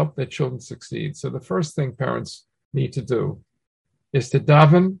 but to help their children succeed. So the first thing parents need to do is to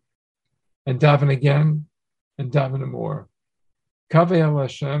daven, and daven again, and daven more. Kaveh el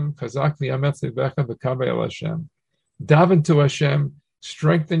Hashem, chazak v'yametz libecha v'kaveh el Hashem. Daven to Hashem,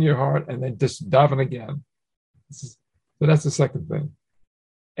 strengthen your heart, and then just daven again. So that's the second thing.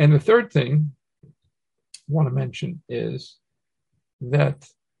 And the third thing I want to mention is that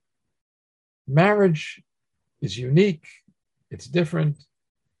marriage is unique, it's different,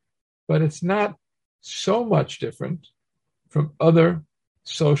 but it's not so much different from other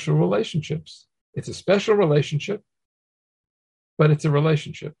social relationships. It's a special relationship, but it's a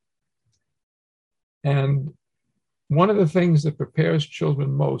relationship. And one of the things that prepares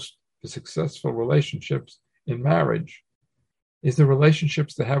children most for successful relationships in marriage is the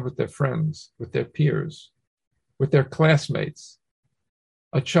relationships they have with their friends, with their peers, with their classmates.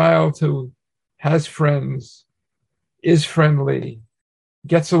 A child who has friends, is friendly,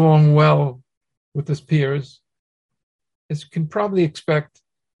 gets along well with his peers, can probably expect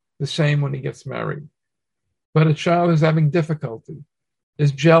the same when he gets married. But a child who's having difficulty,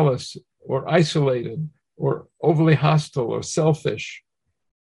 is jealous or isolated or overly hostile or selfish,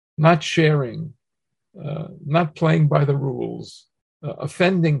 not sharing, not playing by the rules,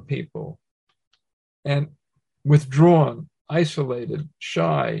 offending people, and withdrawn, isolated,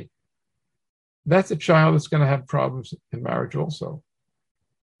 shy, that's a child that's going to have problems in marriage also.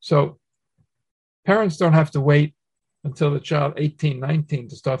 So parents don't have to wait until the child 18, 19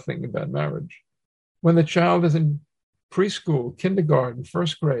 to start thinking about marriage. When the child is in preschool, kindergarten,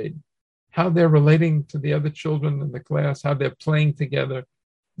 first grade, how they're relating to the other children in the class, how they're playing together,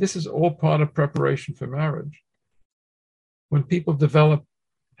 this is all part of preparation for marriage. When people develop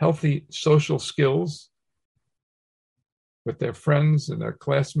healthy social skills with their friends and their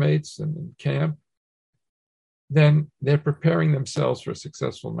classmates and in camp, then they're preparing themselves for a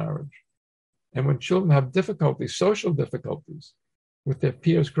successful marriage. And when children have difficulties, social difficulties with their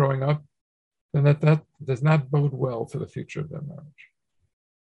peers growing up, then that does not bode well for the future of their marriage.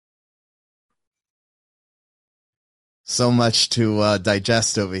 So much to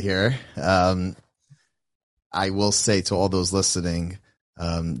digest over here. I will say to all those listening,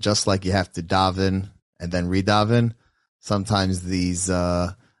 just like you have to daven and then redaven, sometimes these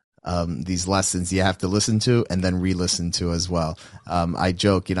lessons you have to listen to and then re-listen to as well. I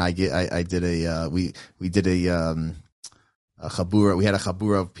joke, we did a chabura. We had a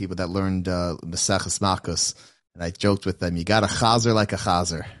chabura of people that learned Maseches Makos, and I joked with them, you got to chazer like a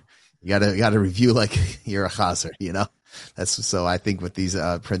chazer. You got to review like you're a chazer, you know? So I think with these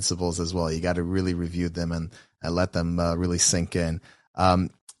principles as well, you got to really review them and let them really sink in.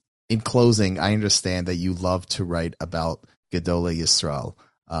 In closing, I understand that you love to write about Gedolei Yisrael.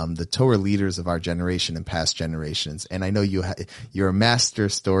 the Torah leaders of our generation and past generations. And I know you're a master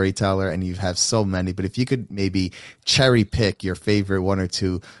storyteller and you have so many, but if you could maybe cherry pick your favorite one or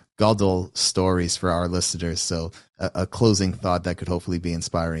two Gadol stories for our listeners. So a closing thought that could hopefully be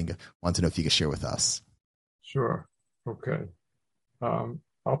inspiring. I want to know if you could share with us. Sure. Okay.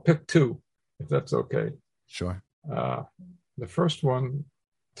 I'll pick two, if that's okay. Sure. The first one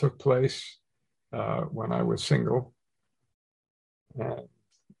took place when I was single. And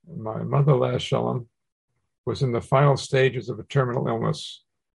my mother, Laz Shalom, was in the final stages of a terminal illness.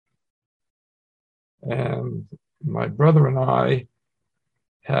 And my brother and I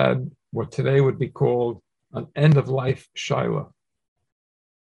had what today would be called an end-of-life shaila.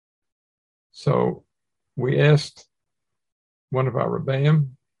 So we asked one of our rebbeim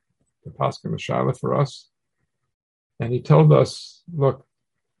to paskin the shaila for us, and he told us, look,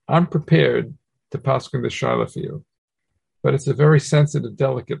 I'm prepared to paskin the shaila for you, but it's a very sensitive,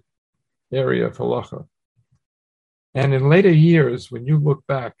 delicate area of halacha. And in later years, when you look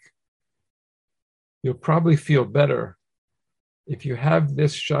back, you'll probably feel better if you have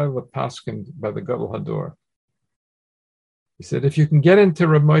this shaila paskin by the Gadol Hador. He said, if you can get into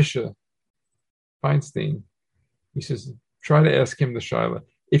Rav Moshe Feinstein, he says, try to ask him the shaila.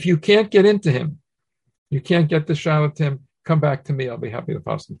 If you can't get into him, you can't get the shaila to him, come back to me. I'll be happy to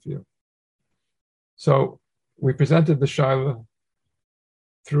paskin for you. So we presented the shaila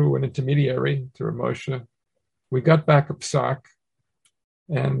through an intermediary to Rav Moshe. We got back a psak,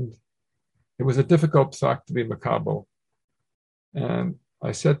 and it was a difficult psak to be makabel. And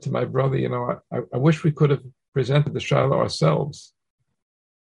I said to my brother, I wish we could have presented the shaila ourselves,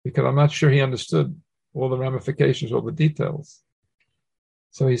 because I'm not sure he understood all the ramifications, all the details.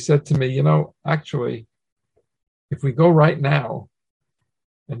 So he said to me, actually, if we go right now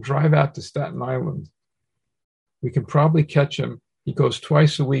and drive out to Staten Island, we can probably catch him. He goes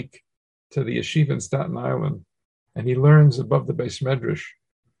twice a week to the yeshiva in Staten Island, and he learns above the Beis Medrash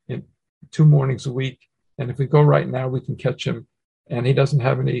in 2 mornings a week. And if we go right now, we can catch him. And he doesn't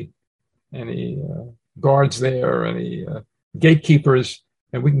have any guards there, any gatekeepers,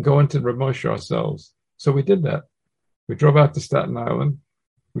 and we can go into Rav Moshe ourselves. So we did that. We drove out to Staten Island.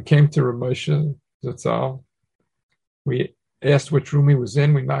 We came to Rav Moshe Zatzal. We asked which room he was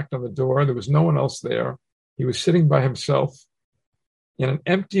in. We knocked on the door. There was no one else there. He was sitting by himself in an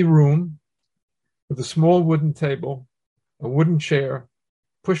empty room with a small wooden table, a wooden chair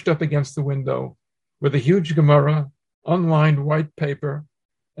pushed up against the window with a huge Gemara, unlined white paper,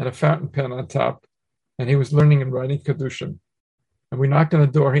 and a fountain pen on top. And he was learning and writing Kedushim. And we knocked on the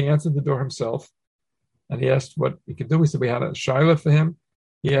door. He answered the door himself. And he asked what he could do. We said we had a shaila for him.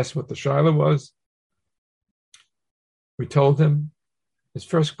 He asked what the shaila was. We told him. His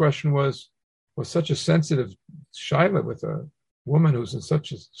first question was such a sensitive shaila with a woman who's in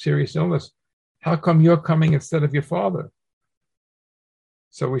such a serious illness, how come you're coming instead of your father?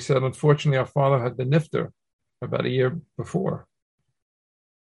 So we said, unfortunately, our father had been nifter about a year before.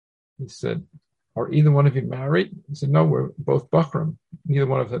 He said, are either one of you married? He said, no, we're both Bachram. Neither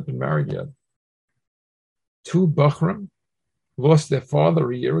one of us had been married yet. 2 Bachram lost their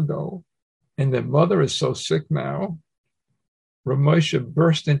father a year ago, and their mother is so sick now. Rav Moshe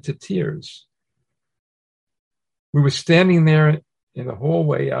burst into tears. We were standing there in the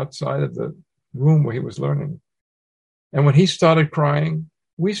hallway outside of the room where he was learning. And when he started crying,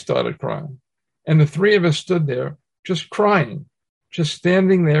 we started crying. And the 3 of us stood there just crying, just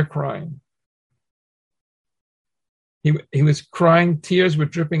standing there crying. He was crying, tears were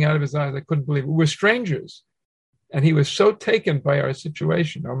dripping out of his eyes. I couldn't believe it. We were strangers. And he was so taken by our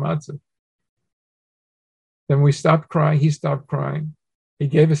situation, our matzah. Then we stopped crying, he stopped crying. He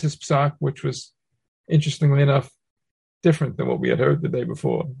gave us his psak, which was, interestingly enough, different than what we had heard the day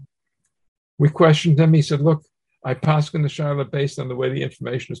before. We questioned him. He said, look, I paskin the shaila based on the way the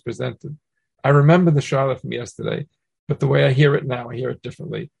information is presented. I remember the shaila from yesterday, but the way I hear it now, I hear it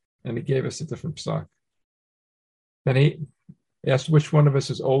differently. And he gave us a different psak. Then he asked which one of us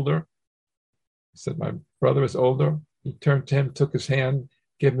is older. He said, my brother is older. He turned to him, took his hand,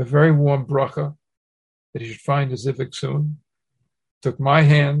 gave him a very warm bracha that he should find his zivik soon. Took my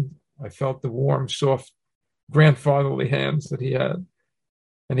hand. I felt the warm, soft, grandfatherly hands that he had.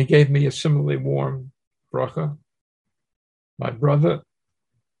 And he gave me a similarly warm bracha. My brother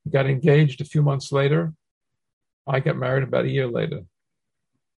got engaged a few months later. I got married about a year later.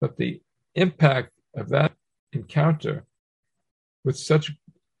 But the impact of that encounter with such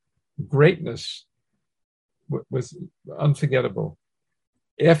greatness was unforgettable.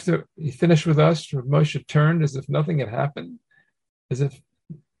 After he finished with us, Rav Moshe turned as if nothing had happened, as if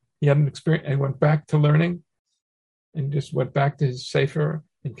he hadn't experienced, and went back to learning, and just went back to his sefer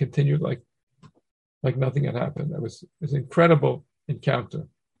and continued like nothing had happened. It was an incredible encounter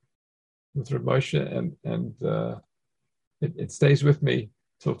with Reb Moshe, and it stays with me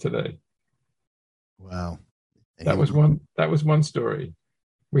till today. Wow. That was one story.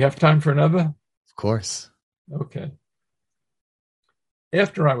 We have time for another? Of course. Okay.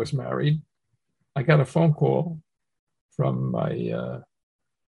 After I was married, I got a phone call from my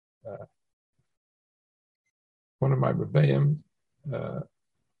one of my rebbeim, the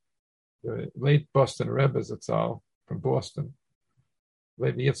late Boston Rebbe Zatzal from Boston,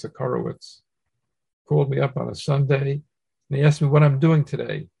 Levi Yitzhak Horowitz, called me up on a Sunday, and he asked me what I'm doing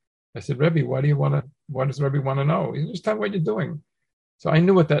today. I said, Rebbe, what does Rebbe want to know? He said, just tell me what you're doing. So I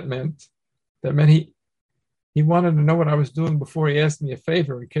knew what that meant. That meant he wanted to know what I was doing before he asked me a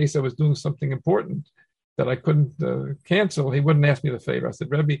favor in case I was doing something important that I couldn't cancel. He wouldn't ask me the favor. I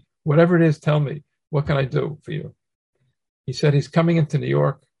said, Rebbe, whatever it is, tell me. What can I do for you? He said, he's coming into New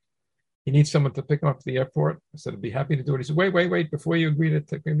York. He needs someone to pick him up at the airport. I said, I'd be happy to do it. He said, wait, before you agree to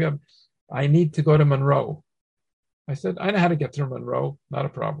pick me up, I need to go to Monroe. I said, I know how to get to Monroe, not a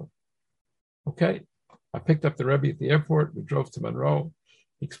problem. Okay. I picked up the Rebbe at the airport. We drove to Monroe.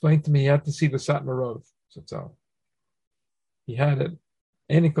 He explained to me he had to see the Satmar Rav. So he had an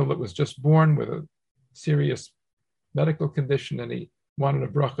anicle that was just born with a serious medical condition, and he wanted a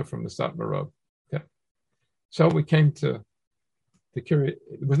bracha from the Satmar Rav. Okay. So we came to the Kiryas.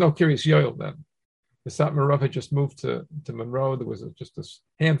 There was no Kiryas Yoel then. The Satmar Rav had just moved to Monroe. There was just a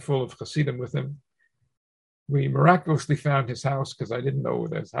handful of Hasidim with him. We miraculously found his house because I didn't know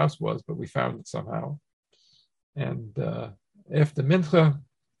where his house was, but we found it somehow. And after Mincha,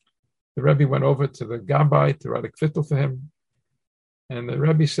 the Rebbe went over to the Gabbai to write a kvittel for him. And the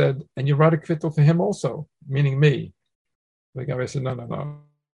Rebbe said, and you write a kvittel for him also, meaning me. The Gabbai said, no,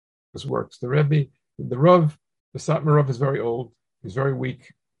 this works. The Rebbe, the Rav, the Satmar Rav is very old. He's very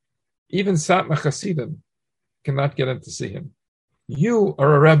weak. Even Satmar Hasidim cannot get in to see him. You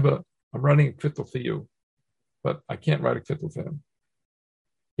are a Rebbe. I'm writing a kvittel for you, but I can't write a kvittel for him.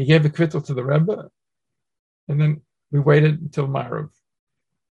 He gave a kvittel to the Rebbe, and then we waited until Ma'ariv.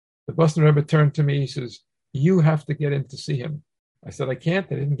 The Boston Rebbe turned to me. He says, you have to get in to see him. I said, I can't.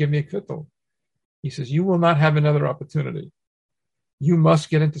 They didn't give me a kvittel. He says, you will not have another opportunity. You must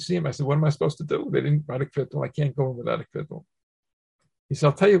get in to see him. I said, what am I supposed to do? They didn't write a kvittel. I can't go in without a kvittel. He said,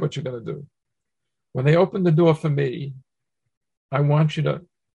 I'll tell you what you're going to do. When they open the door for me, I want you to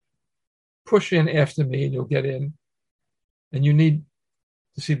push in after me and you'll get in. And you need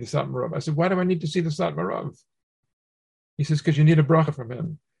to see the Satmar Rav. I said, why do I need to see the Satmar Rav? He says, because you need a bracha from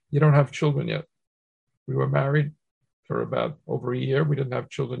him. You don't have children yet. We were married for about over a year. We didn't have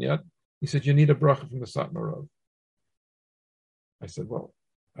children yet. He said, you need a bracha from the Satmar Rav. I said, well,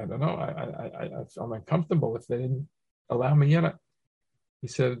 I don't know. I'm uncomfortable if they didn't allow me in it. He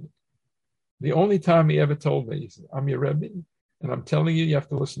said, the only time he ever told me, he said, I'm your Rebbe, and I'm telling you, you have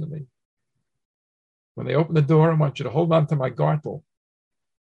to listen to me. When they open the door, I want you to hold on to my gartel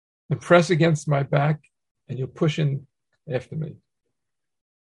and press against my back, and you'll push in after me.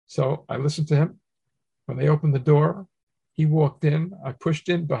 So I listened to him. When they opened the door, he walked in. I pushed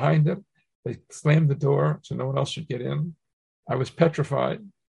in behind him. They slammed the door so no one else should get in. I was petrified.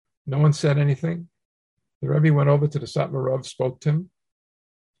 No one said anything. The Rebbe went over to the Satmar Rav, spoke to him.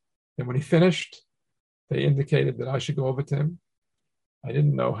 And when he finished, they indicated that I should go over to him. I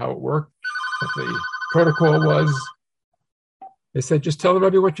didn't know how it worked, but the protocol was, they said, just tell the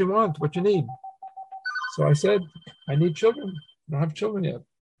Rebbe what you want, what you need. So I said, I need children. I don't have children yet.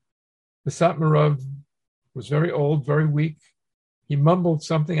 The Satmar Rav was very old, very weak. He mumbled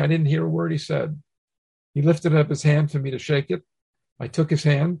something. I didn't hear a word he said. He lifted up his hand for me to shake it. I took his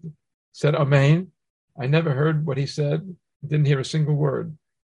hand, said Amen. I never heard what he said, didn't hear a single word.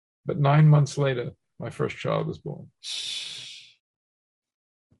 But 9 months later, my first child was born.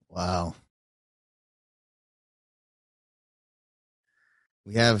 Wow.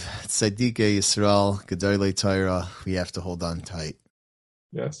 We have Tzadikei Yisrael, Gedolei Torah. We have to hold on tight.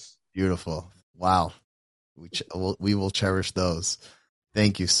 Yes. Beautiful. Wow. We will cherish those.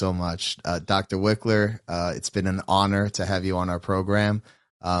 Thank you so much. Dr. Wickler, it's been an honor to have you on our program.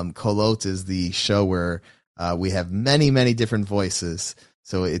 Kolot is the show where we have many, many different voices.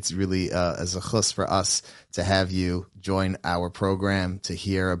 So it's really as a chus for us to have you join our program to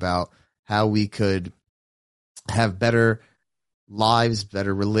hear about how we could have better lives,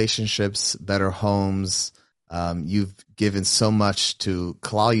 better relationships, better homes. You've given so much to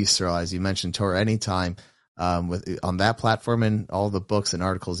Klal Yisrael, as you mentioned, Torah Anytime, on that platform and all the books and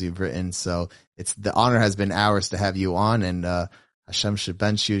articles you've written. So the honor has been ours to have you on, and Hashem should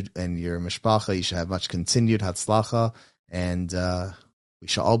bench you and your mishpacha. You should have much continued hatzlacha, and We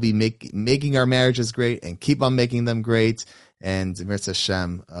shall all be making our marriages great and keep on making them great. And Mirz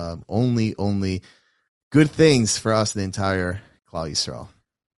Hashem, only good things for us, the entire Klal Yisrael.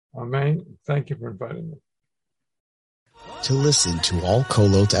 Amen. Thank you for inviting me. To listen to all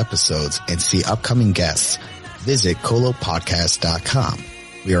Kolot episodes and see upcoming guests, visit kolotpodcast.com.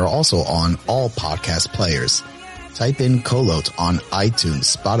 We are also on all podcast players. Type in Kolot on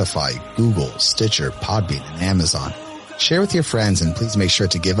iTunes, Spotify, Google, Stitcher, Podbean, and Amazon. Share with your friends and please make sure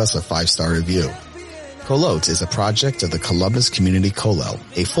to give us a 5-star review. Kolot is a project of the Columbus Community Kollel,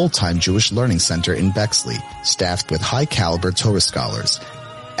 a full-time Jewish learning center in Bexley, staffed with high-caliber Torah scholars.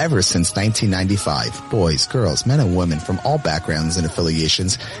 Ever since 1995, boys, girls, men and women from all backgrounds and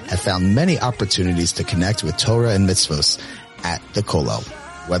affiliations have found many opportunities to connect with Torah and mitzvos at the Kollel.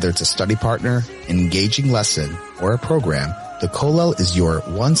 Whether it's a study partner, an engaging lesson, or a program, the Kollel is your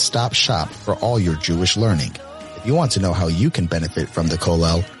one-stop shop for all your Jewish learning. If you want to know how you can benefit from the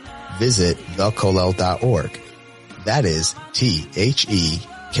Kollel, visit thekollel.org. That is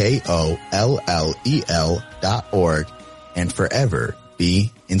TheKollel.org, and forever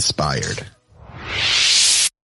be inspired.